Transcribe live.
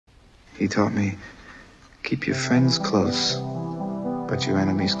He taught me, keep your friends close, but your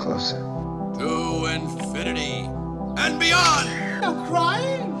enemies closer. To infinity and beyond! No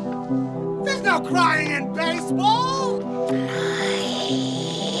crying? There's no crying in baseball!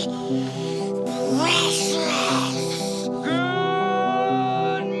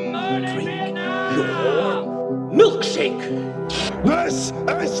 Milkshake. This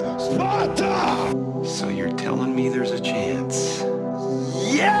is Sparta! So you're telling me there's a chance?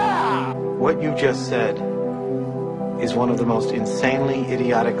 Yeah! What you just said is one of the most insanely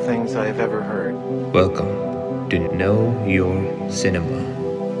idiotic things I have ever heard. Welcome to Know Your Cinema.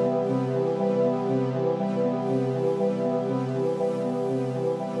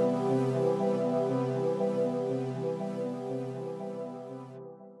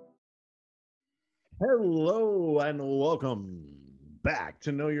 Hello and welcome back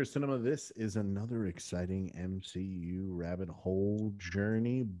to Know Your Cinema. This is another exciting MCU rabbit hole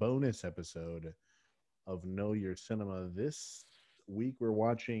journey bonus episode of Know Your Cinema. This week we're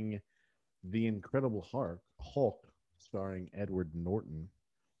watching The Incredible Hulk starring Edward Norton.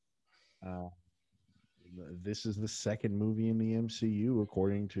 This is the second movie in the MCU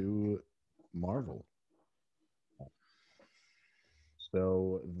according to Marvel.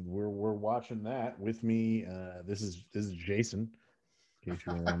 So we're watching that with me. This is Jason. In case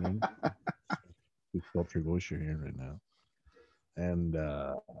you're wondering, whose sultry voice you're hearing right now. And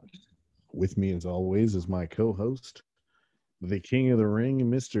with me, as always, is my co-host, the King of the Ring,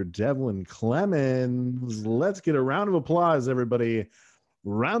 Mr. Devlin Clemens. Let's get a round of applause, everybody.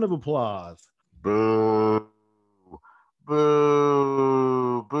 Round of applause. Boo.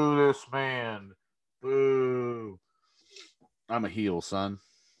 Boo. Boo this man. Boo. I'm a heel, son.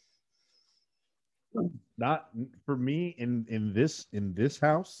 Not for me in this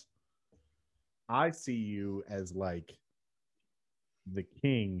house. I see you as like the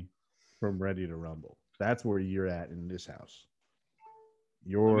king from Ready to Rumble. That's where you're at in this house.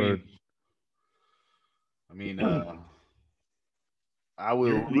 I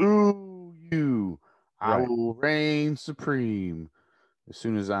will rule you. I Right. will reign supreme as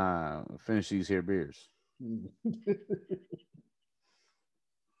soon as I finish these here beers.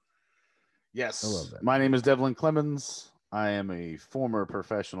 Yes. I love that. My name is Devlin Clemens. I am a former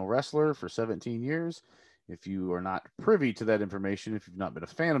professional wrestler for 17 years. If you are not privy to that information, if you've not been a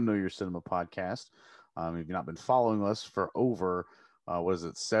fan of Know Your Cinema podcast, if you've not been following us for over,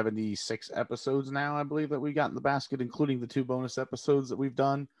 76 episodes now, I believe, that we got in the basket, including the 2 bonus episodes that we've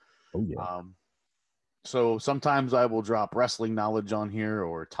done. Oh, yeah. So sometimes I will drop wrestling knowledge on here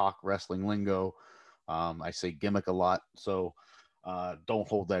or talk wrestling lingo. I say gimmick a lot, so don't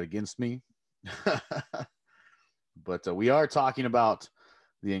hold that against me. But we are talking about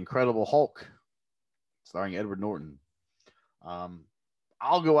The Incredible Hulk, starring Edward Norton.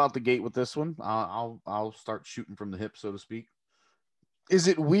 I'll go out the gate with this one. I'll start shooting from the hip, so to speak. Is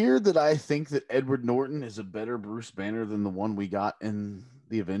it weird that I think that Edward Norton is a better Bruce Banner than the one we got in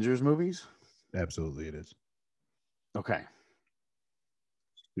the Avengers movies? Absolutely, it is. Okay.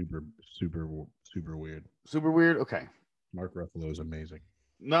 Super weird. Super weird? Okay. Mark Ruffalo is amazing.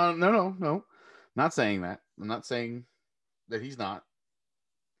 No. Not saying that. I'm not saying that he's not.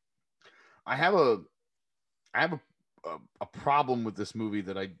 I have a problem with this movie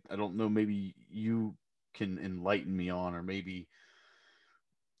that I don't know. Maybe you can enlighten me on, or maybe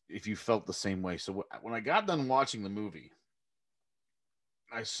if you felt the same way. So when I got done watching the movie,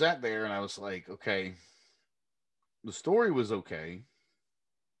 I sat there and I was like, okay, the story was okay.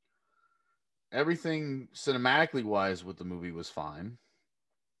 Everything cinematically wise with the movie was fine.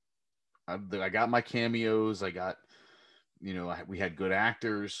 I got my cameos. I got, we had good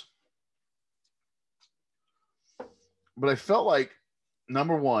actors. But I felt like,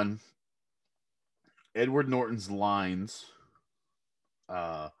 number one, Edward Norton's lines,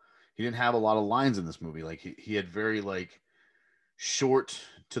 he didn't have a lot of lines in this movie. Like he had very short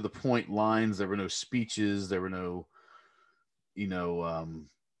to the point lines. There were no speeches. There were no,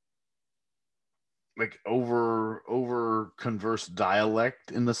 over conversed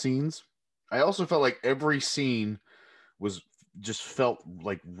dialect in the scenes. I also felt like every scene just felt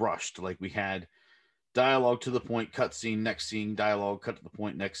like rushed. Like we had dialogue to the point, cut scene, next scene, dialogue, cut to the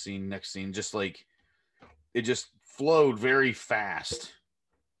point, next scene. Just like it just flowed very fast.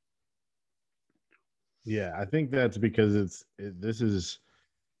 Yeah, I think that's because this is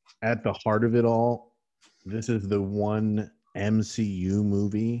at the heart of it all. This is the one MCU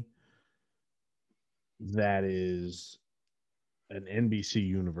movie that is an NBC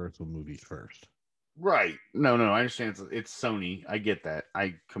Universal movie first. Right. No, I understand. It's Sony. I get that.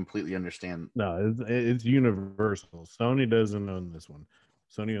 I completely understand. No, it's Universal. Sony doesn't own this one.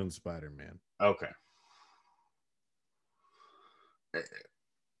 Sony owns Spider-Man. Okay.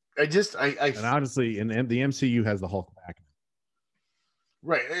 I And honestly, and the MCU has the Hulk back.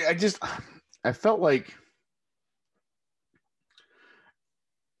 right. I felt like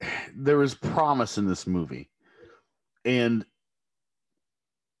there was promise in this movie, and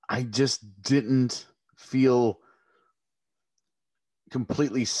I just didn't feel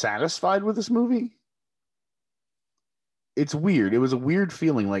completely satisfied with this movie. It's weird. It was a weird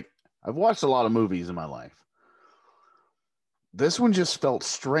feeling. Like, I've watched a lot of movies in my life. This one just felt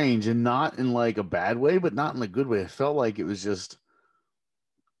strange, and not in like a bad way, but not in a good way. It felt like it was just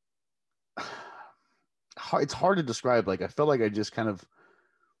it's hard to describe. Like, I felt like I just kind of,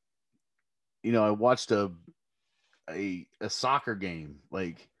 I watched a soccer game.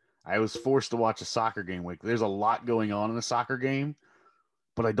 Like, I was forced to watch a soccer game. Like, there's a lot going on in a soccer game,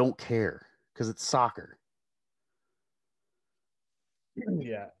 but I don't care because it's soccer.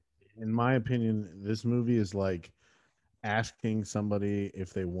 Yeah. In my opinion, this movie is like asking somebody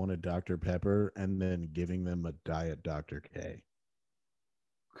if they want a Dr. Pepper and then giving them a Diet Dr. K.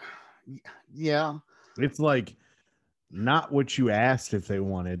 Yeah. It's like not what you asked if they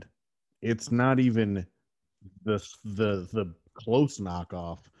wanted. It's not even the close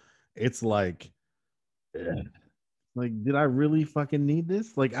knockoff. It's like did I really fucking need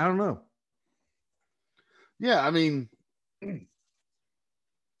this? Like, I don't know. Yeah, I mean,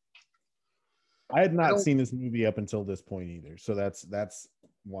 I had not seen this movie up until this point either. So that's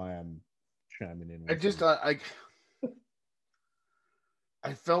why I'm chiming in.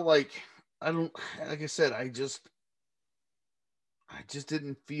 I felt like like I said, I just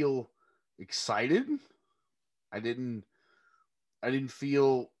didn't feel excited. I didn't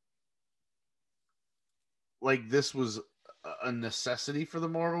feel like this was a necessity for the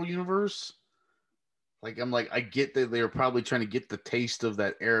Marvel universe. Like, I'm like, I get that they were probably trying to get the taste of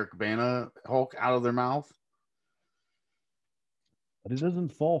that Eric Bana Hulk out of their mouth. But it doesn't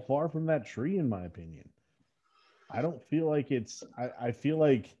fall far from that tree, in my opinion. I don't feel like it's... I feel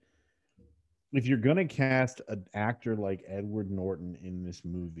like if you're going to cast an actor like Edward Norton in this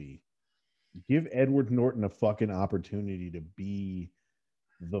movie, give Edward Norton a fucking opportunity to be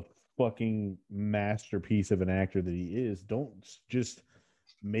the fucking masterpiece of an actor that he is. Don't just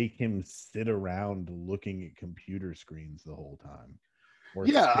make him sit around looking at computer screens the whole time. Or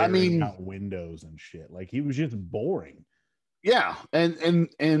staring out windows and shit. Like, he was just boring. Yeah,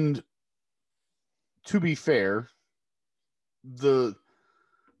 and to be fair, the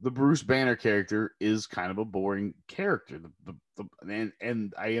Bruce Banner character is kind of a boring character.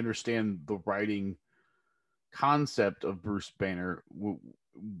 And I understand the writing concept of Bruce Banner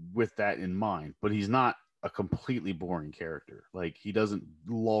with that in mind, but he's not a completely boring character. Like, he doesn't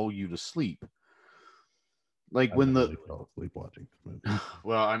lull you to sleep. Like, when really fell asleep watching this movie.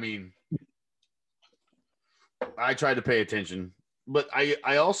 Well, I mean, I tried to pay attention, but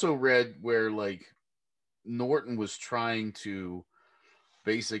I also read where, like, Norton was trying to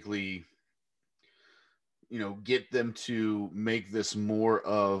basically, get them to make this more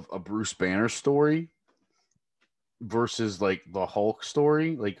of a Bruce Banner story versus like the Hulk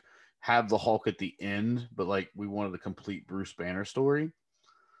story. Like, have the Hulk at the end, but like, we wanted a complete Bruce Banner story,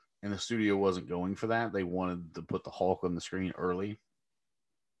 and the studio wasn't going for that. They wanted to put the Hulk on the screen early.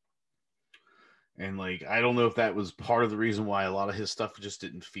 And like, I don't know if that was part of the reason why a lot of his stuff just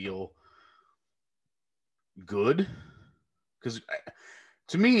didn't feel good. Because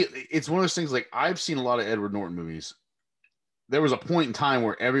to me, it's one of those things, like, I've seen a lot of Edward Norton movies. There was a point in time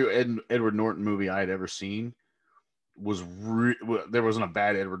where every Edward Norton movie I had ever seen was there wasn't a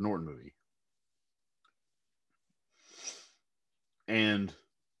bad Edward Norton movie. And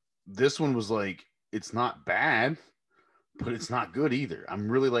this one was like, it's not bad, but it's not good either. I'm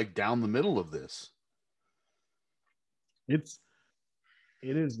really like down the middle of this. It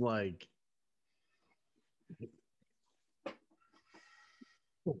is like,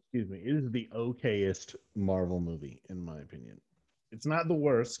 excuse me, it is the okayest Marvel movie, in my opinion. It's not the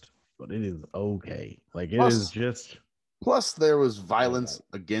worst, but it is okay. Like, it is just... Plus, there was violence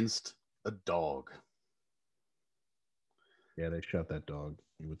against a dog. Yeah, they shot that dog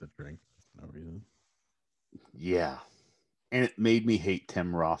with a drink for no reason. Yeah. And it made me hate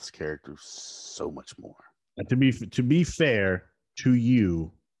Tim Roth's character so much more. And to be fair to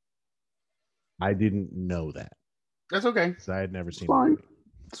you, I didn't know that. That's okay. Because I had never seen it. It.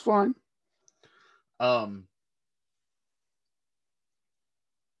 It's fine.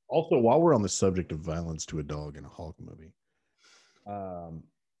 Also, while we're on the subject of violence to a dog in a Hulk movie,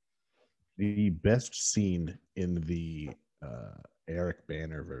 the best scene in the Eric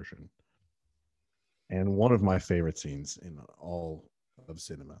Banner version, and one of my favorite scenes in all of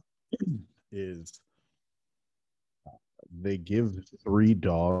cinema is they give 3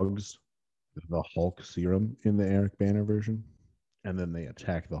 dogs the Hulk serum in the Eric Banner version, and then they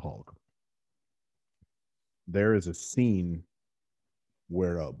attack the Hulk. There is a scene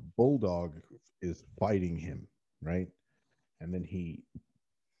where a bulldog is fighting him, right? And then he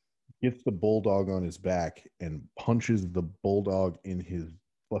gets the bulldog on his back and punches the bulldog in his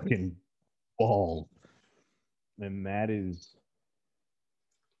fucking balls. And that is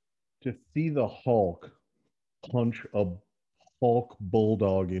to see the Hulk punch a Hulk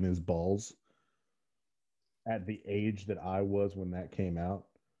bulldog in his balls at the age that I was when that came out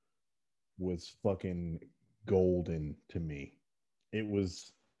was fucking golden to me. It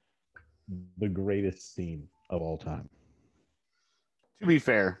was the greatest scene of all time. To be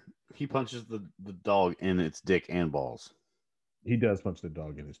fair, he punches the dog in its dick and balls. He does punch the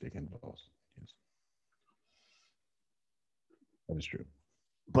dog in his dick and balls. Yes. That is true.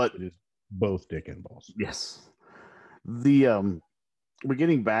 But it is both dick and balls. Yes. The we're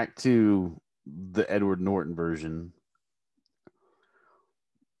getting back to the Edward Norton version.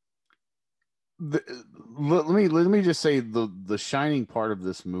 Let me just say the shining part of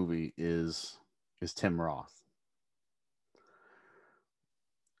this movie is Tim Roth.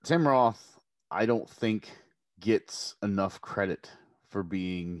 Tim Roth, I don't think gets enough credit for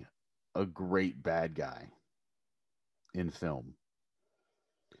being a great bad guy in film.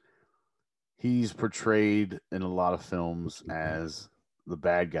 He's portrayed in a lot of films as the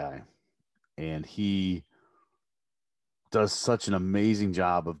bad guy, and he does such an amazing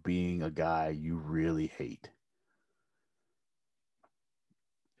job of being a guy you really hate.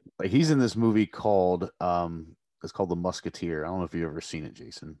 Like, he's in this movie called it's called The Musketeer. I don't know if you've ever seen it,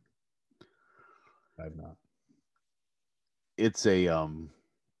 Jason. I've not. It's a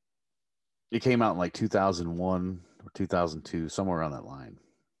it came out in like 2001 or 2002, somewhere around that line.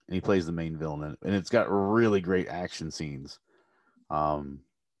 And he plays the main villain in it. And it's got really great action scenes.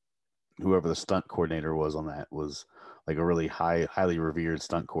 Whoever the stunt coordinator was on that was like a really highly revered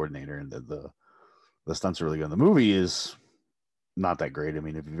stunt coordinator, and the stunts are really good. The movie is not that great. I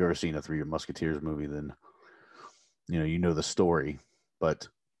mean, if you've ever seen a Three Musketeers movie, then you know the story. But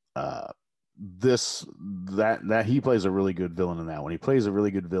that he plays a really good villain in that one. He plays a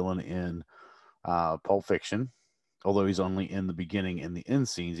really good villain in Pulp Fiction, although he's only in the beginning and the end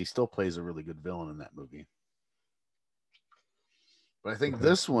scenes. He still plays a really good villain in that movie. But I think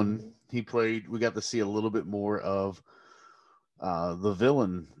this one we got to see a little bit more of the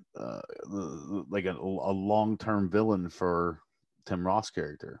villain, like a long-term villain for Tim Roth's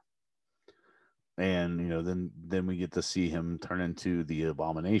character. And, then we get to see him turn into the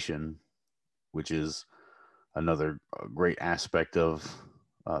Abomination, which is another great aspect of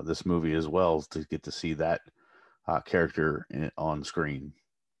this movie as well, to get to see that character on screen.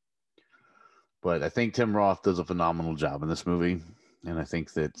 But I think Tim Roth does a phenomenal job in this movie. And I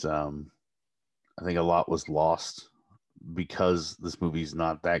think that I think a lot was lost because this movie's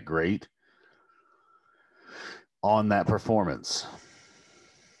not that great on that performance.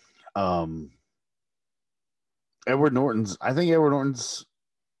 Edward Norton's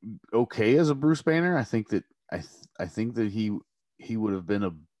okay as a Bruce Banner. I think that he would have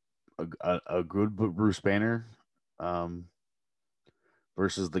been a good Bruce Banner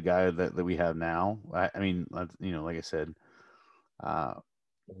versus the guy that we have now. I mean, like I said,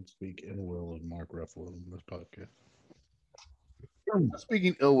 don't speak ill will of Mark Ruffalo in this podcast.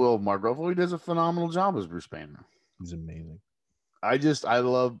 Speaking ill will of Mark Ruffalo, he does a phenomenal job as Bruce Banner. He's amazing. I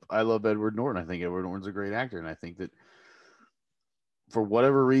love Edward Norton. I think Edward Norton's a great actor, and I think that for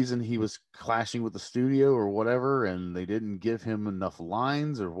whatever reason he was clashing with the studio or whatever, and they didn't give him enough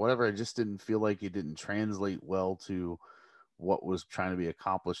lines or whatever. I just didn't feel like it didn't translate well to what was trying to be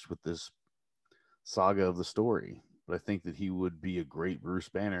accomplished with this saga of the story. But I think that he would be a great Bruce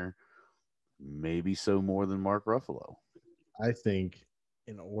Banner, maybe so more than Mark Ruffalo. I think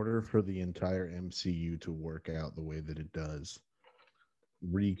in order for the entire MCU to work out the way that it does,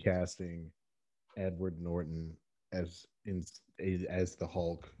 recasting Edward Norton as the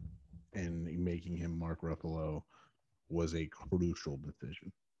Hulk and making him Mark Ruffalo was a crucial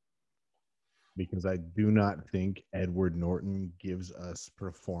decision. Because I do not think Edward Norton gives us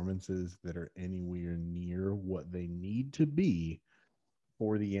performances that are anywhere near what they need to be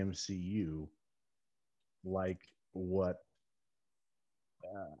for the MCU, like what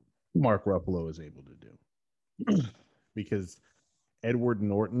Mark Ruffalo is able to do. Because Edward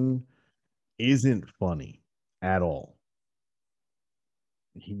Norton isn't funny at all.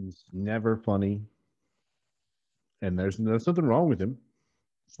 He's never funny. And there's nothing wrong with him.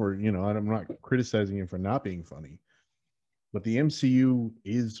 I'm not criticizing him for not being funny. But the MCU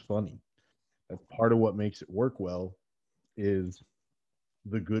is funny. That's part of what makes it work well is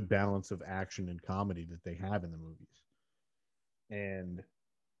the good balance of action and comedy that they have in the movies. And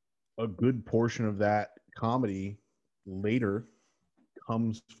a good portion of that comedy later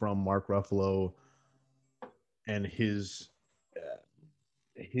comes from Mark Ruffalo and his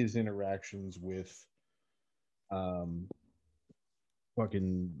interactions with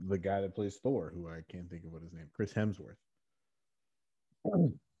fucking the guy that plays Thor, who I can't think of what his name, Chris Hemsworth.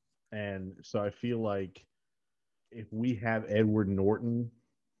 And so I feel like if we have Edward Norton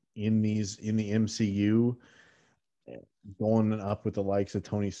in the MCU, going up with the likes of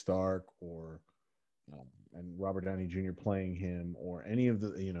Tony Stark or and Robert Downey Jr. playing him, or any of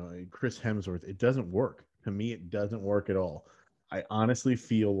the Chris Hemsworth, it doesn't work. To me, it doesn't work at all. I honestly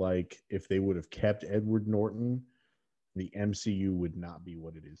feel like if they would have kept Edward Norton, the MCU would not be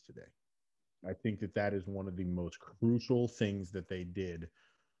what it is today. I think that is one of the most crucial things that they did.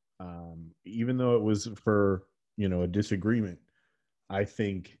 Even though it was for, a disagreement, I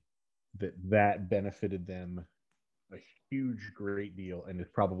think that benefited them a huge, great deal. And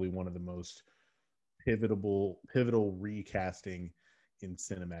it's probably one of the most pivotal recasting in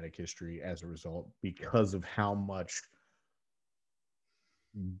cinematic history as a result, because of how much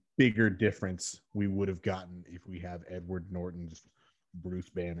bigger difference we would have gotten if we have Edward Norton's Bruce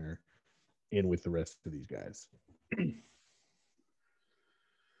Banner in with the rest of these guys.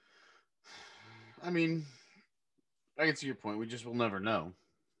 I mean, I can see your point. We just will never know.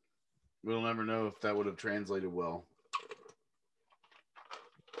 We'll never know if that would have translated well.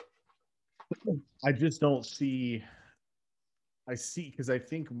 I just don't see. Because I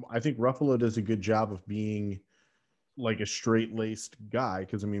think Ruffalo does a good job of being like a straight-laced guy.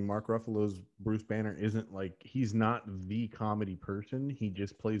 Because I mean, Mark Ruffalo's Bruce Banner isn't like, he's not the comedy person. He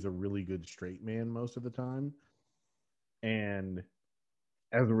just plays a really good straight man most of the time. And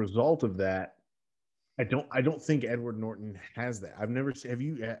as a result of that, I don't think Edward Norton has that. I've never seen. Have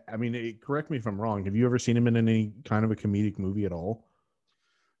you? I mean, correct me if I'm wrong. Have you ever seen him in any kind of a comedic movie at all?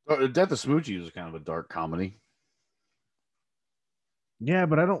 Death of Smoochie was kind of a dark comedy. Yeah,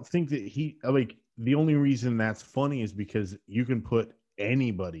 but I don't think that the only reason that's funny is because you can put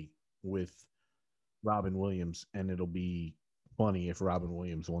anybody with Robin Williams and it'll be funny if Robin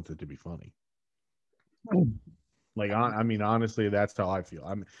Williams wants it to be funny. I mean, honestly, that's how I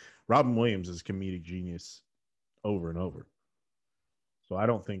feel. Robin Williams is comedic genius over and over. So I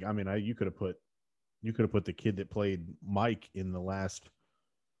don't think. I mean, you could have put the kid that played Mike in the last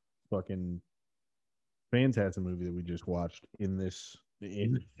fucking Phantasm movie that we just watched in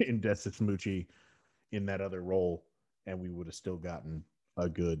Death of Smoochie in that other role, and we would have still gotten a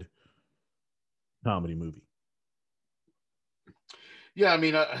good comedy movie. Yeah, I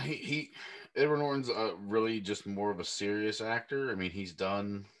mean, Edward Norton's really just more of a serious actor. I mean, he's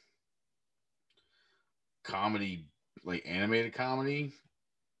done comedy, like animated comedy,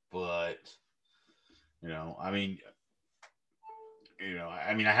 but I mean,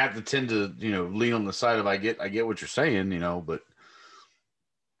 I have to tend to, lean on the side of I get what you're saying, but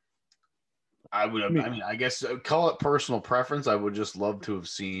I would, I guess call it personal preference. I would just love to have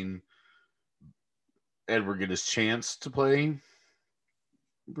seen Edward get his chance to play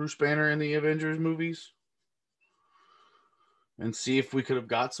Bruce Banner in the Avengers movies and see if we could have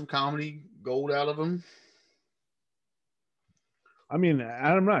got some comedy gold out of him. I mean,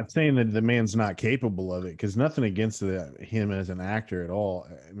 I'm not saying that the man's not capable of it, because nothing against him as an actor at all.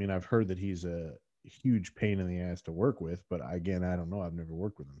 I mean, I've heard that he's a huge pain in the ass to work with, but again, I don't know. I've never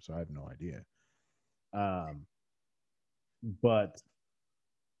worked with him, so I have no idea. But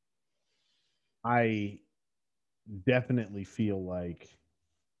I definitely feel like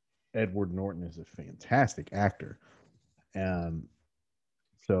Edward Norton is a fantastic actor.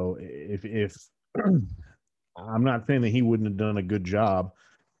 So if I'm not saying that he wouldn't have done a good job,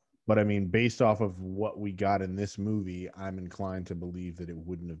 but I mean, based off of what we got in this movie, I'm inclined to believe that it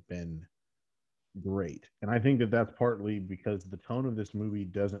wouldn't have been great. And I think that that's partly because the tone of this movie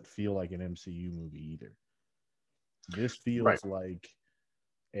doesn't feel like an MCU movie either. This feels like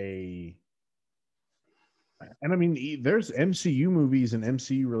and I mean, there's MCU movies and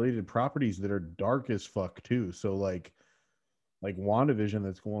MCU related properties that are dark as fuck too. So like WandaVision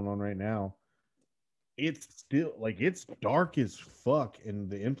that's going on right now, it's still it's dark as fuck, and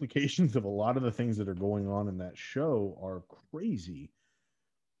the implications of a lot of the things that are going on in that show are crazy,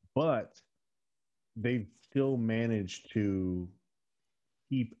 but they've still managed to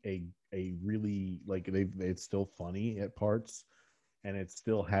keep a really it's still funny at parts, and it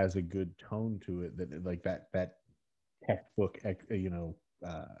still has a good tone to it that textbook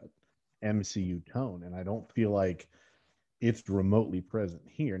MCU tone. And I don't feel like it's remotely present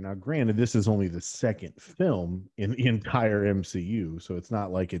here. Now, granted, this is only the second film in the entire MCU, so it's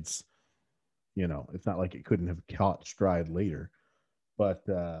not like it's, it's not like it couldn't have caught stride later. But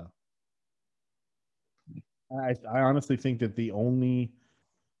I honestly think that the only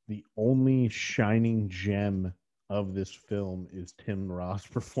shining gem of this film is Tim Roth's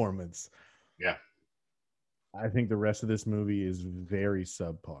performance. Yeah. I think the rest of this movie is very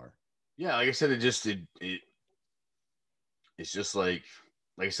subpar. Yeah, like I said, it's just like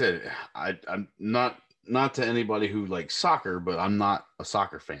I said, I'm not to anybody who likes soccer, but I'm not a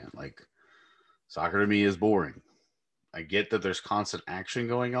soccer fan. Like, soccer to me is boring. I get that there's constant action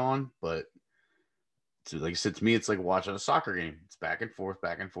going on, but like I said, to me, it's like watching a soccer game. It's back and forth,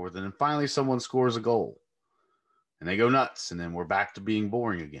 and then finally someone scores a goal, and they go nuts, and then we're back to being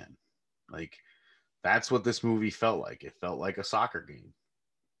boring again. Like, that's what this movie felt like. It felt like a soccer game.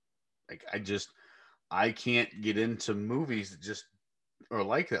 Like, I can't get into movies that just are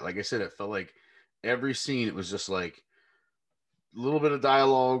like that. Like I said, it felt like every scene, it was just like a little bit of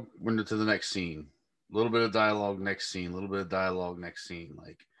dialogue, went to the next scene, a little bit of dialogue, next scene, a little bit of dialogue, next scene.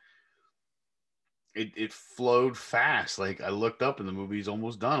 Like, it flowed fast. Like, I looked up and the movie's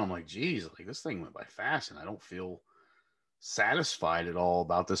almost done. I'm like, geez, like, this thing went by fast, and I don't feel satisfied at all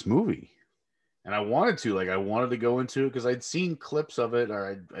about this movie. And I wanted to go into it because I'd seen clips of it,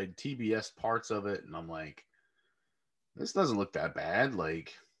 or I'd TBS parts of it, and I'm like, this doesn't look that bad.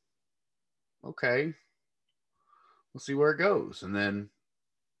 Like, okay, we'll see where it goes. And then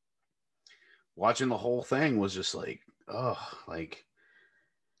watching the whole thing was just like, oh, like,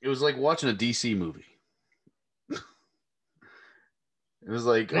 it was like watching a DC movie. It was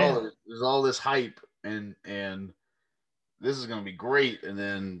like, oh, there's all this hype, and this is gonna be great, and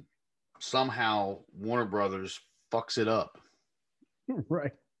then somehow Warner Brothers fucks it up.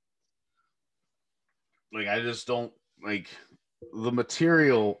 Right. Like, I just don't, like, the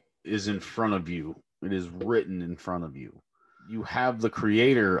material is in front of you. It is written in front of you. You have the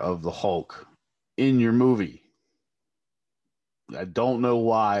creator of the Hulk in your movie. I don't know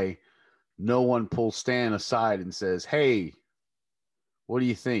why no one pulls Stan aside and says, hey, what do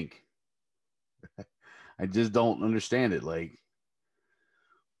you think? I just don't understand it. Like,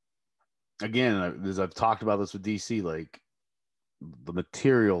 again, as I've talked about this with DC, like, the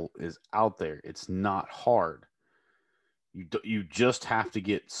material is out there. It's not hard. You just have to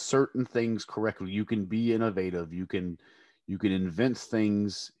get certain things correctly. You can be innovative. You can invent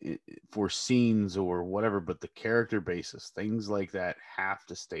things for scenes or whatever, but the character basis, things like that, have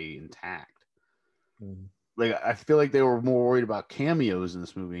to stay intact. Mm-hmm. Like, I feel like they were more worried about cameos in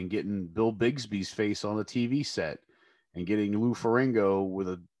this movie and getting Bill Bixby's face on the TV set and getting Lou Ferrigno with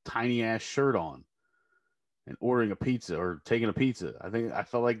a tiny ass shirt on and ordering a pizza or taking a pizza. I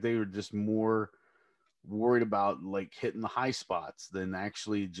felt like they were just more worried about, like, hitting the high spots than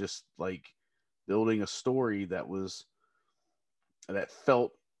actually just, like, building a story that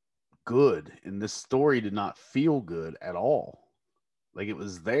felt good. And this story did not feel good at all. Like, it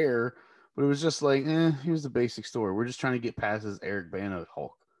was there, but it was just like, here's the basic story. We're just trying to get past this Eric Bana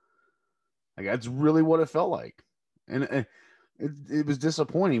Hulk. Like, that's really what it felt like. And it was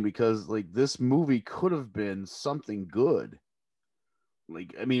disappointing because, like, this movie could have been something good.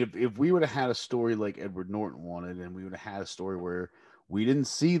 Like, I mean, if we would have had a story like Edward Norton wanted, and we would have had a story where we didn't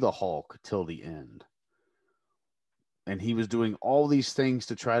see the Hulk till the end, and he was doing all these things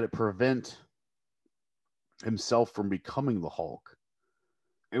to try to prevent himself from becoming the Hulk,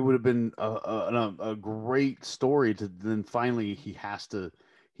 it would have been a great story. To then finally he has to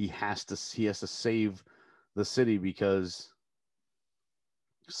save the city because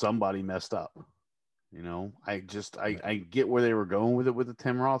somebody messed up. You know, I get where they were going with it with the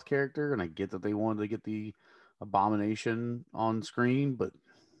Tim Roth character, and I get that they wanted to get the Abomination on screen, but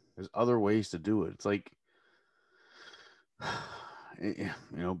there's other ways to do it. It's like, you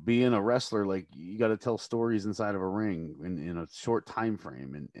know, being a wrestler, like, you got to tell stories inside of a ring in a short time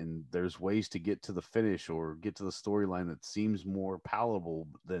frame, and there's ways to get to the finish or get to the storyline that seems more palatable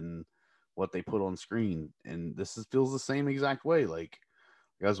than what they put on screen. And this feels the same exact way. Like,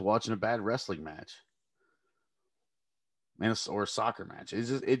 I was watching a bad wrestling match. Or a soccer match.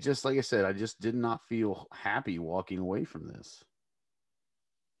 It just like I said, I just did not feel happy walking away from this.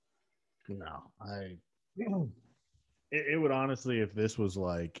 No, it would honestly, if this was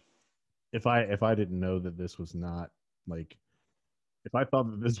like, if I didn't know that this was not, like, if I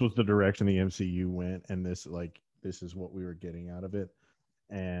thought that this was the direction the MCU went and this is what we were getting out of it,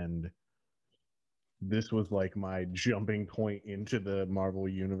 and this was like my jumping point into the Marvel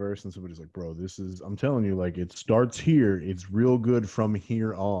universe, and somebody's like, bro, I'm telling you, like, it starts here, it's real good from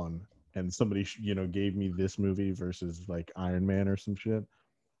here on. and somebody gave me this movie versus like Iron Man or some shit,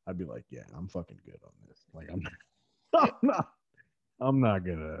 I'd be like, yeah, I'm fucking good on this. Like I'm not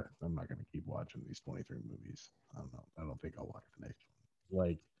gonna keep watching these 23 movies. I don't know. I don't think I'll watch the next one.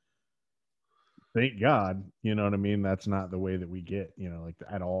 Like, thank God, you know what I mean? That's not the way that we get, like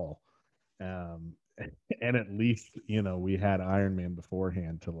at all. Um and at least, we had Iron Man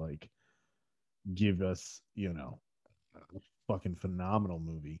beforehand to like give us, a fucking phenomenal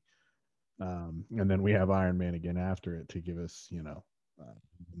movie. And then we have Iron Man again after it to give us,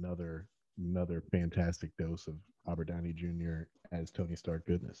 another fantastic dose of Robert Downey Jr. as Tony Stark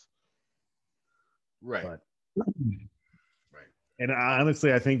goodness. Right. But, right. And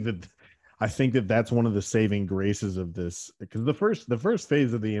honestly, I think that that's one of the saving graces of this, because the first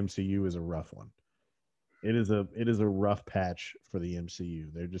phase of the MCU is a rough one. It is a rough patch for the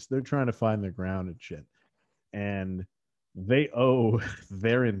MCU. They're trying to find their ground and shit. And they owe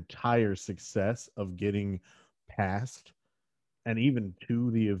their entire success of getting past and even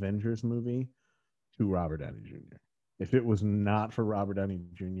to the Avengers movie to Robert Downey Jr. If it was not for Robert Downey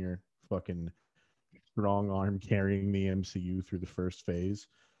Jr. fucking strong arm carrying the MCU through the first phase,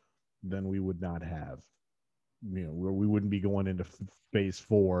 then we would not have, we wouldn't be going into phase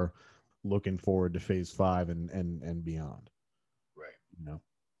 4 looking forward to phase 5 and beyond. Right.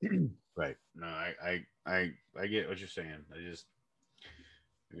 Right. No, I get what you're saying. I just,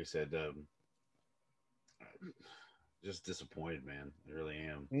 like I said, just disappointed, man. I really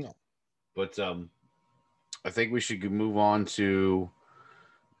am. Yeah. But I think we should move on to,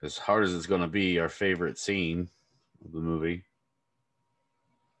 as hard as it's going to be, our favorite scene of the movie.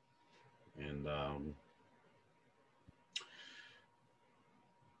 And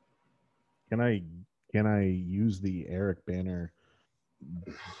can I use the Eric Banner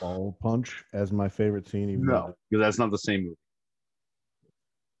ball punch as my favorite scene? no, because that's not the same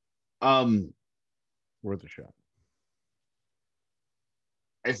movie. Worth a shot.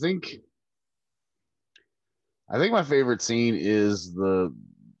 I think my favorite scene is the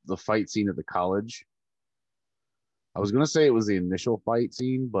fight scene at the college. I was gonna say it was the initial fight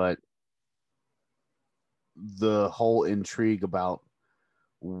scene, but the whole intrigue about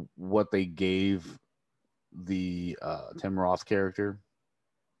what they gave the Tim Roth character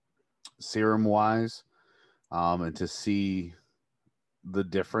serum wise, and to see the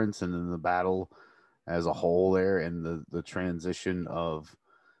difference and then the battle as a whole there, and the transition of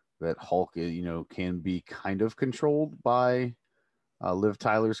that Hulk, can be kind of controlled by Liv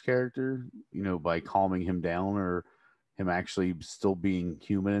Tyler's character, by calming him down or him actually still being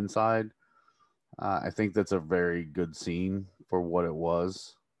human inside. I think that's a very good scene for what it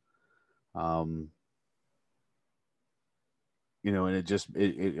was. And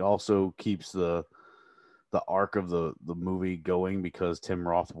it also keeps the arc of the movie going, because Tim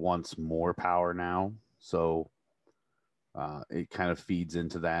Roth wants more power now. So it kind of feeds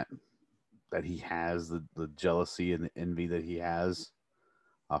into that he has the jealousy and the envy that he has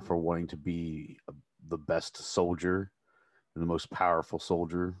for wanting to be the best soldier and the most powerful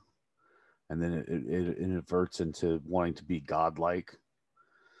soldier. And then it inverts into wanting to be godlike.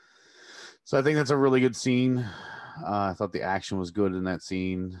 So I think that's a really good scene. I thought the action was good in that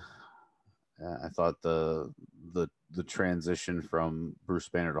scene. I thought the transition from Bruce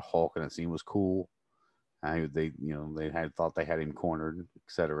Banner to Hulk in that scene was cool. They had thought they had him cornered,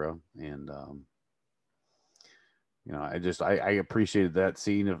 etc. And I appreciated that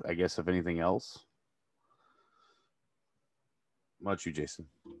scene. If anything else. How about you, Jason?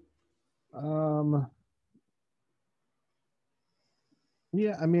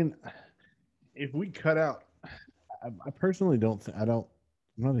 Yeah, I mean, if we cut out, I personally don't. I'm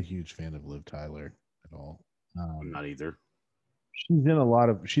not a huge fan of Liv Tyler at all. I'm not either.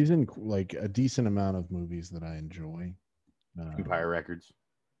 She's in like a decent amount of movies that I enjoy. Empire Records,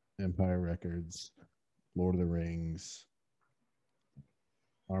 Lord of the Rings,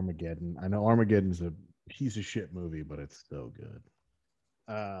 Armageddon. I know Armageddon's a piece of shit movie, but it's so good.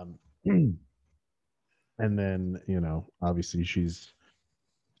 And then, obviously she's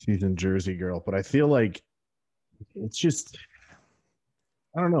in Jersey Girl, but I feel like it's just,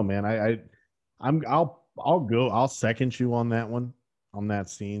 I don't know, man. I'll second you on that one, on that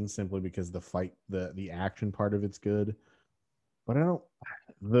scene, simply because the action part of it's good. But I don't,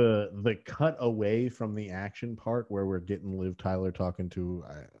 the cut away from the action part where we're getting Liv Tyler talking to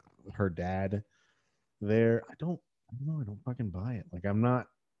her dad there, I don't know. I don't fucking buy it. Like,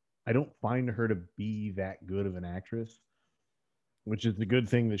 I don't find her to be that good of an actress, which is the good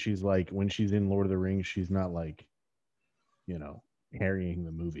thing that she's like, when she's in Lord of the Rings, she's not like, carrying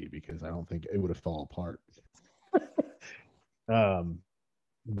the movie, because I don't think it would have fallen apart.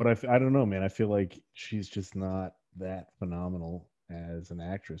 But I don't know, man. I feel like she's just not that phenomenal as an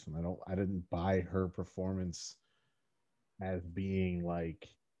actress, and I didn't buy her performance as being like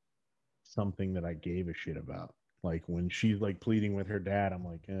something that I gave a shit about. Like when she's like pleading with her dad, I'm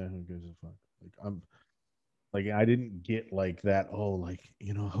like, who gives a fuck? Like I'm like I didn't get like that. Oh, like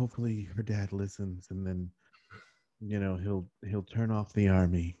hopefully her dad listens, and then he'll turn off the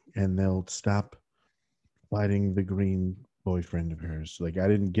army, and they'll stop fighting the green boyfriend of hers. Like I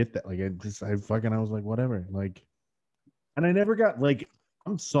didn't get that. Like I was like whatever. Like, and I never got like.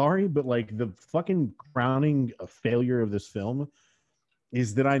 I'm sorry, but like the fucking crowning failure of this film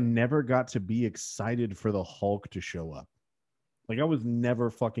is that I never got to be excited for the Hulk to show up. Like I was never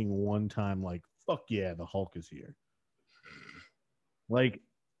fucking one time like, fuck yeah, the Hulk is here. Like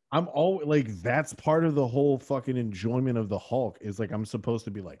I'm always like, that's part of the whole fucking enjoyment of the Hulk is like, I'm supposed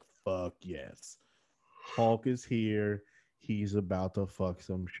to be like, fuck yes, Hulk is here. He's about to fuck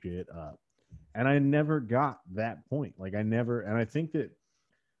some shit up. And I never got that point. Like I never, and I think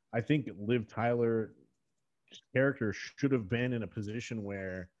Liv Tyler's character should have been in a position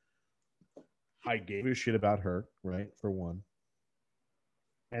where I gave a shit about her, right? For one.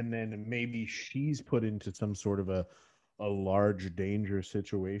 And then maybe she's put into some sort of a large danger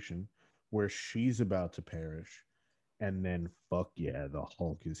situation where she's about to perish. And then fuck yeah, the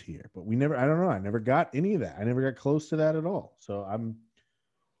Hulk is here. But I don't know. I never got any of that. I never got close to that at all. So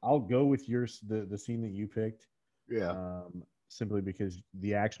I'll go with the scene that you picked. Yeah. Simply because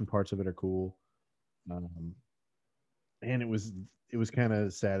the action parts of it are cool. And it was kind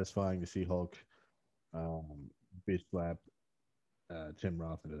of satisfying to see Hulk bitch slap Tim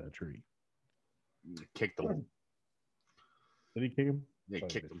Roth into that tree. Kicked him. Did he kick him? Yeah,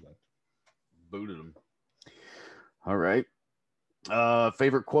 kicked him. Booted him. All right.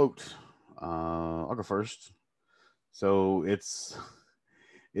 Favorite quote. I'll go first. So it's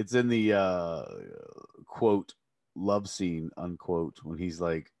in the quote love scene unquote when he's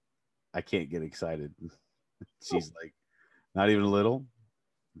like, I can't get excited. She's like, not even a little.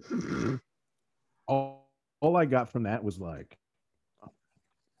 all I got from that was like,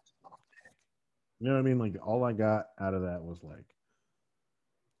 you know what I mean? Like all I got out of that was like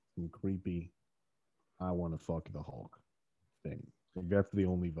some creepy, I want to fuck the Hulk thing. Like that's the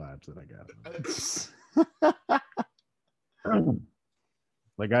only vibes that I got.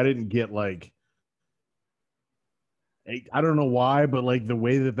 Like I didn't get like, I don't know why, but like the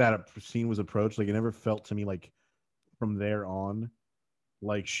way that scene was approached, like it never felt to me like from there on,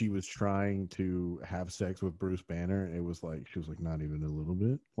 like she was trying to have sex with Bruce Banner. It was like she was like not even a little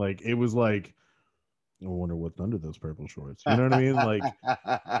bit. Like it was like, I wonder what's under those purple shorts. You know what I mean? Like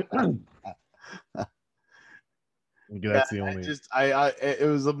that's the only. It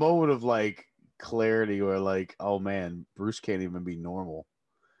was a moment of like clarity where like, oh man, Bruce can't even be normal.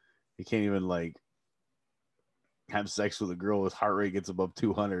 He can't even like have sex with a girl. His heart rate gets above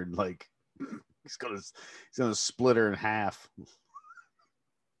 200. Like he's gonna split her in half.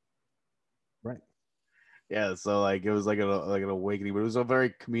 Right. Yeah. So like it was like an awakening, but it was a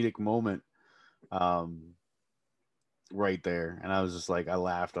very comedic moment. Right there, and I was just like, I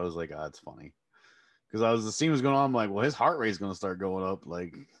laughed. I was like, oh, it's funny, because the scene was going on. I'm like, well, his heart rate's gonna start going up,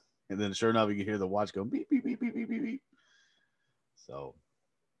 like, and then sure enough, you can hear the watch go beep beep beep beep beep beep beep. So,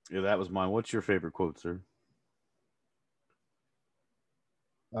 yeah, that was mine. What's your favorite quote, sir?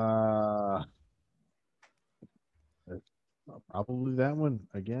 Probably that one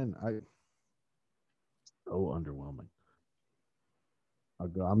again. So underwhelming.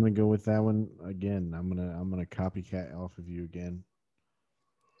 I'm gonna go with that one again. I'm gonna copycat off of you again,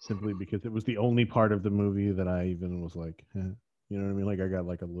 simply because it was the only part of the movie that I even was like, you know what I mean? Like I got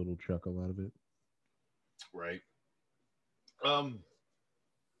like a little chuckle out of it. Right.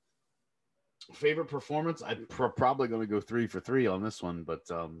 Favorite performance? I'm probably going to go 3 for 3 on this one, but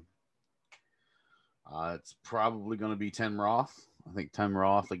it's probably going to be Tim Roth. I think Tim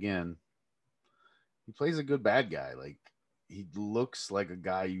Roth again. He plays a good bad guy. Like he looks like a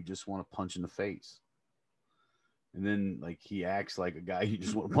guy you just want to punch in the face, and then like he acts like a guy you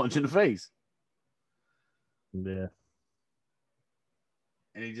just want to punch in the face. Yeah.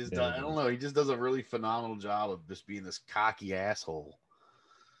 And he just does, I don't know, he just does a really phenomenal job of just being this cocky asshole.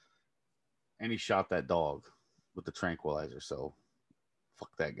 And he shot that dog with the tranquilizer, so fuck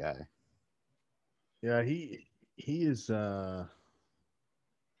that guy. Yeah, he is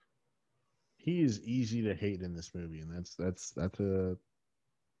easy to hate in this movie, and that's a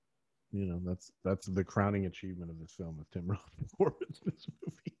that's the crowning achievement of this film, of Tim Roth's performance in this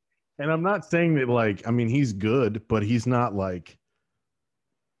movie. And I'm not saying that like, I mean, he's good, but he's not like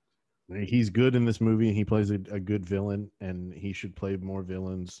He's good in this movie. He plays a good villain, and he should play more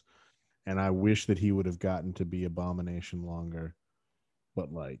villains. And I wish that he would have gotten to be Abomination longer.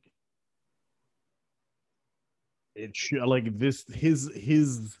 But like, it should like this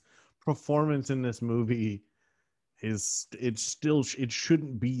his performance in this movie is it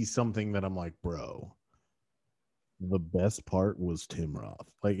shouldn't be something that I'm like, bro. The best part was Tim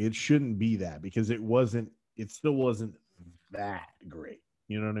Roth. Like, it shouldn't be that because it still wasn't that great.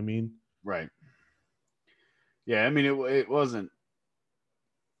 You know what I mean? Right. Yeah, I mean it wasn't,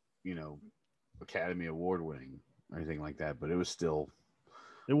 Academy Award winning or anything like that, but it was still.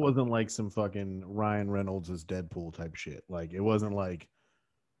 It wasn't like some fucking Ryan Reynolds as Deadpool type shit. Like, it wasn't like,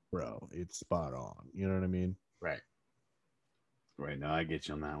 bro, it's spot on. You know what I mean? Right. Right. Now I get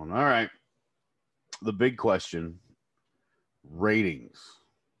you on that one. All right. The big question: ratings.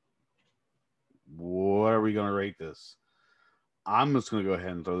 What are we going to rate this? I'm just going to go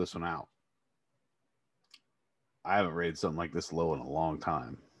ahead and throw this one out. I haven't rated something like this low in a long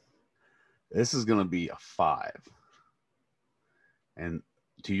time. This is going to be a 5. And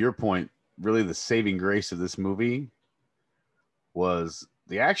to your point, really the saving grace of this movie was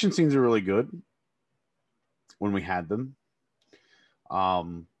the action scenes are really good when we had them.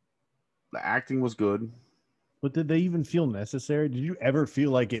 The acting was good. But did they even feel necessary? Did you ever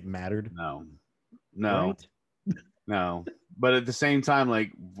feel like it mattered? No. Right? No. But at the same time,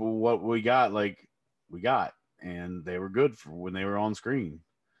 like, what we got, and they were good for when they were on screen.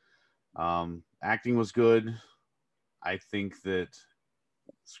 Acting was good. I think that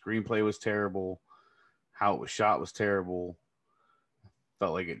screenplay was terrible. How it was shot was terrible.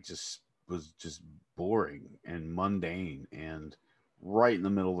 Felt like it was boring and mundane and right in the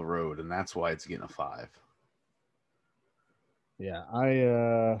middle of the road, and that's why it's getting a 5. Yeah,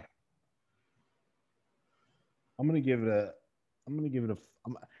 I'm gonna give it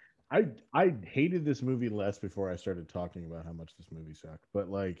I hated this movie less before I started talking about how much this movie sucked, but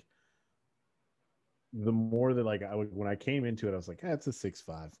like the more that like when I came into it, I was like, it's a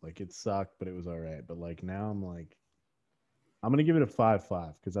 6.5. Like, it sucked, but it was all right. But like now I'm like, I'm gonna give it a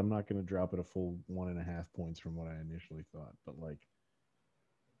 5.5 because I'm not gonna drop it a full 1.5 points from what I initially thought. But like,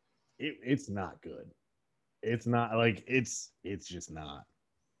 it's not good. It's not like it's just not.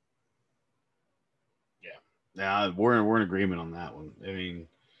 Yeah, we're in agreement on that one. I mean,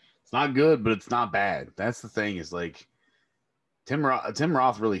 it's not good, but it's not bad. That's the thing is like Tim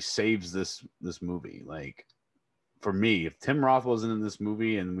Roth really saves this movie. Like, for me, if Tim Roth wasn't in this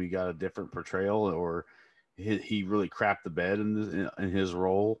movie and we got a different portrayal or he really crapped the bed in his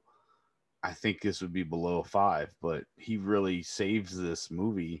role, I think this would be below a 5. But he really saves this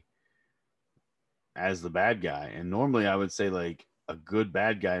movie as the bad guy. And normally I would say like a good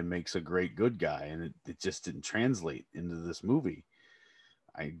bad guy makes a great good guy, and it just didn't translate into this movie.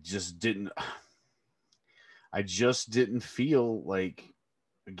 I just didn't feel like,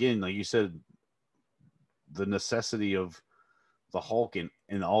 again, like you said, the necessity of the Hulk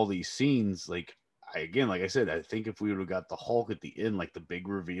in all these scenes. Like I said, I think if we would have got the Hulk at the end, like the big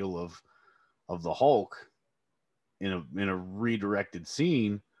reveal of the Hulk in a redirected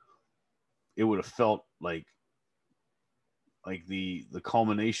scene, it would have felt like the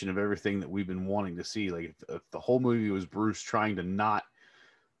culmination of everything that we've been wanting to see. Like if the whole movie was Bruce trying to not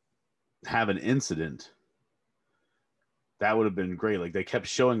have an incident, that would have been great. Like, they kept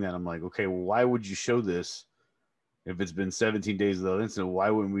showing that. I'm like, okay, well, why would you show this if it's been 17 days without incident?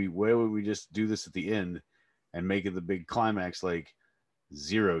 Why would we just do this at the end and make it the big climax, like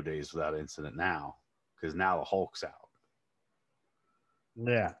 0 days without incident now? Because now the Hulk's out.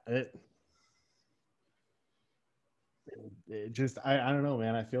 Yeah, it just I don't know,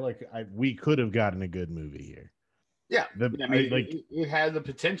 man. I feel like we could have gotten a good movie here. Yeah, it had the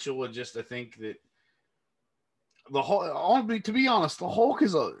potential. Of just, I think that the Hulk. To be honest, the Hulk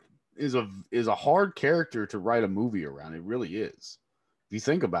is a hard character to write a movie around. It really is. If you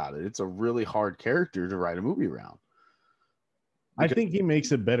think about it, it's a really hard character to write a movie around. I think he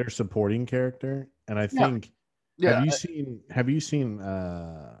makes a better supporting character, and I think. Yeah. Have you seen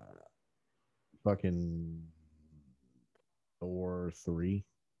fucking Thor 3?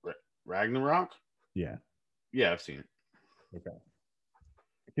 Ragnarok? Yeah. Yeah, I've seen it. Okay.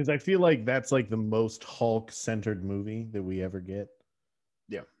 Because I feel like that's like the most Hulk-centered movie that we ever get.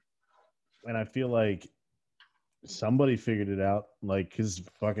 Yeah. And I feel like somebody figured it out. Like, because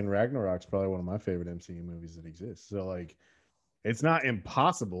fucking Ragnarok's probably one of my favorite MCU movies that exists. So, like, it's not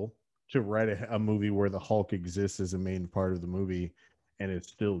impossible to write a movie where the Hulk exists as a main part of the movie and it's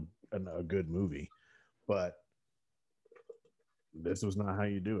still a good movie. But this was not how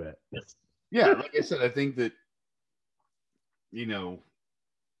you do it. Yeah, like I said, I think that,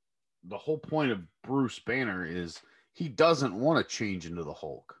 the whole point of Bruce Banner is he doesn't want to change into the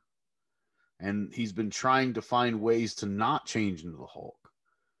Hulk. And he's been trying to find ways to not change into the Hulk.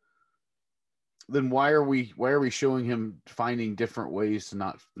 Then why are we showing him finding different ways to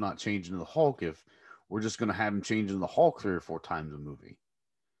not change into the Hulk if we're just going to have him change into the Hulk 3 or 4 times a movie?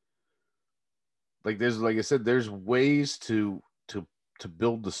 Like I said, there's ways to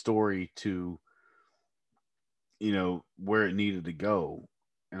build the story to, you know, where it needed to go.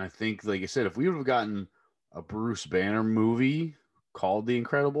 And I think, like I said, if we would have gotten a Bruce Banner movie called The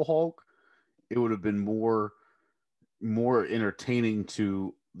Incredible Hulk, it would have been more entertaining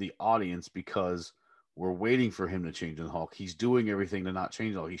to the audience because we're waiting for him to change in the Hulk. He's doing everything to not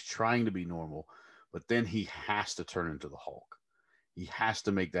change the Hulk. He's trying to be normal, but then he has to turn into the Hulk. He has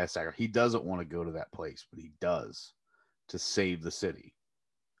to make that sacrifice. He doesn't want to go to that place, but he does to save the city.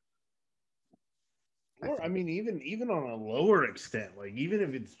 Or I mean, even on a lower extent, like even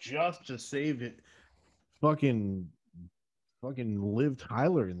if it's just to save it, fucking Liv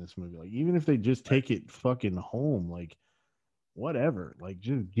Tyler in this movie. Like even if they just take it fucking home, like whatever. Like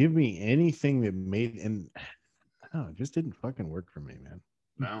just give me anything that made and no, it just didn't fucking work for me, man.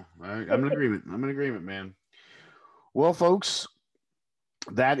 No, I'm in agreement. I'm in agreement, man. Well, folks,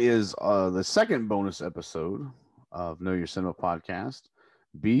 that is the second bonus episode of Know Your Cinema podcast.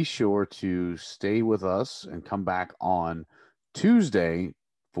 Be sure to stay with us and come back on Tuesday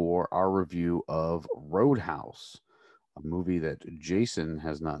for our review of Roadhouse, a movie that Jason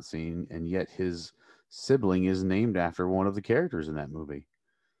has not seen, and yet his sibling is named after one of the characters in that movie.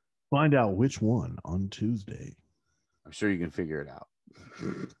 Find out which one on Tuesday. I'm sure you can figure it out.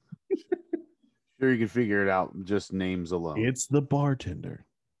 Sure you can figure it out, just names alone. It's the bartender.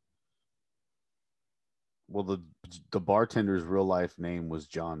 Well, the bartender's real life name was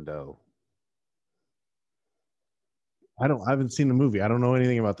John Doe. I haven't seen the movie. I don't know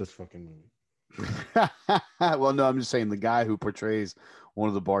anything about this fucking movie. Well, no, I'm just saying the guy who portrays one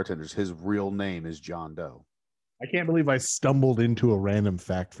of the bartenders, his real name is John Doe. I can't believe I stumbled into a random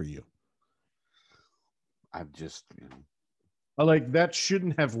fact for you. I've just, you know. Like that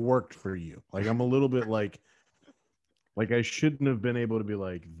shouldn't have worked for you. Like I'm a little bit like I shouldn't have been able to be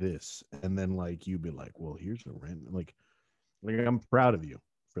like this, and then like you be like, well, here's a random like I'm proud of you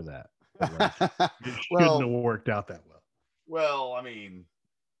for that. But, like, it shouldn't have worked out that well. Well, I mean,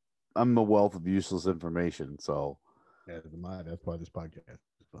 I'm a wealth of useless information, so yeah, that's why this podcast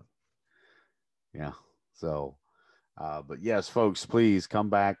is fun. Yeah. So, but yes, folks, please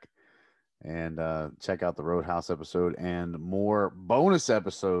come back and check out the Roadhouse episode and more bonus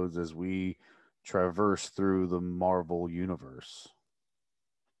episodes as we traverse through the Marvel universe.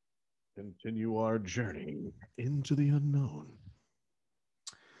 Continue our journey into the unknown.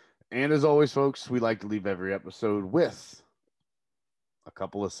 And as always, folks, we like to leave every episode with a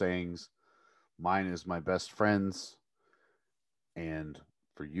couple of sayings. Mine is my best friends. And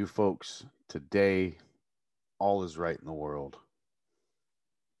for you folks, today, all is right in the world.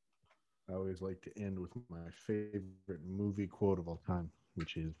 I always like to end with my favorite movie quote of all time,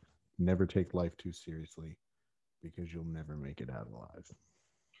 which is never take life too seriously because you'll never make it out alive.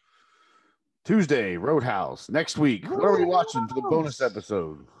 Tuesday, Roadhouse. Next week, what are we watching for the bonus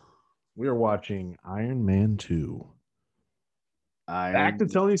episode? We are watching Iron Man 2. Back to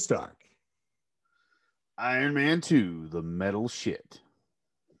Tony Stark. Iron Man 2, the metal shit.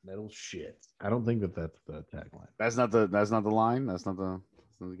 Metal shit. I don't think that's the tagline. That's not the line. That's not the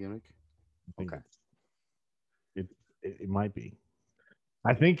gimmick. I think Okay. it might be.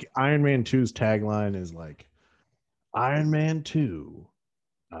 I think Iron Man 2's tagline is like Iron Man 2.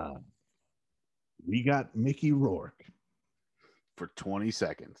 We got Mickey Rourke For 20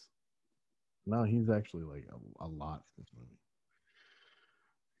 seconds. No, he's actually like a lot in this movie.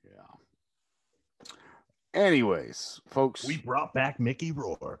 Yeah. Anyways, folks. We brought back Mickey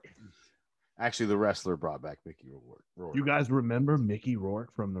Rourke. Actually, the wrestler brought back Mickey Rourke. You guys remember Mickey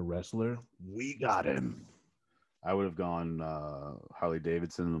Rourke from The Wrestler? We got him. I would have gone Harley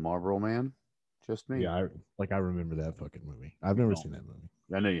Davidson and the Marlboro Man. Just me. Yeah, I remember that fucking movie. I've never seen that movie.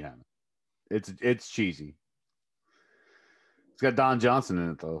 I know you haven't. It's cheesy. It's got Don Johnson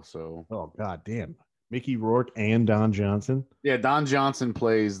in it though, so. Oh god damn. Mickey Rourke and Don Johnson. Yeah, Don Johnson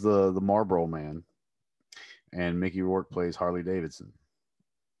plays the Marlboro Man, and Mickey Rourke plays Harley Davidson.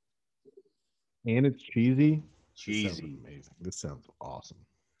 And it's cheesy. Cheesy. This sounds amazing. This sounds awesome.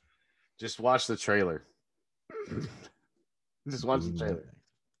 Just watch the trailer. Just watch the trailer.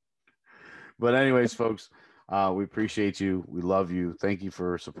 But anyways, folks, we appreciate you. We love you. Thank you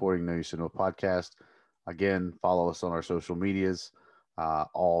for supporting Know Your Cinema podcast. Again, follow us on our social medias.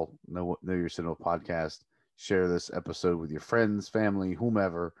 All Know Your Cinema podcast. Share this episode with your friends, family,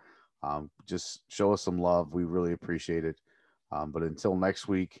 whomever. Just show us some love. We really appreciate it. But until next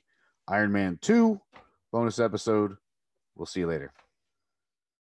week, Iron Man 2 bonus episode. We'll see you later.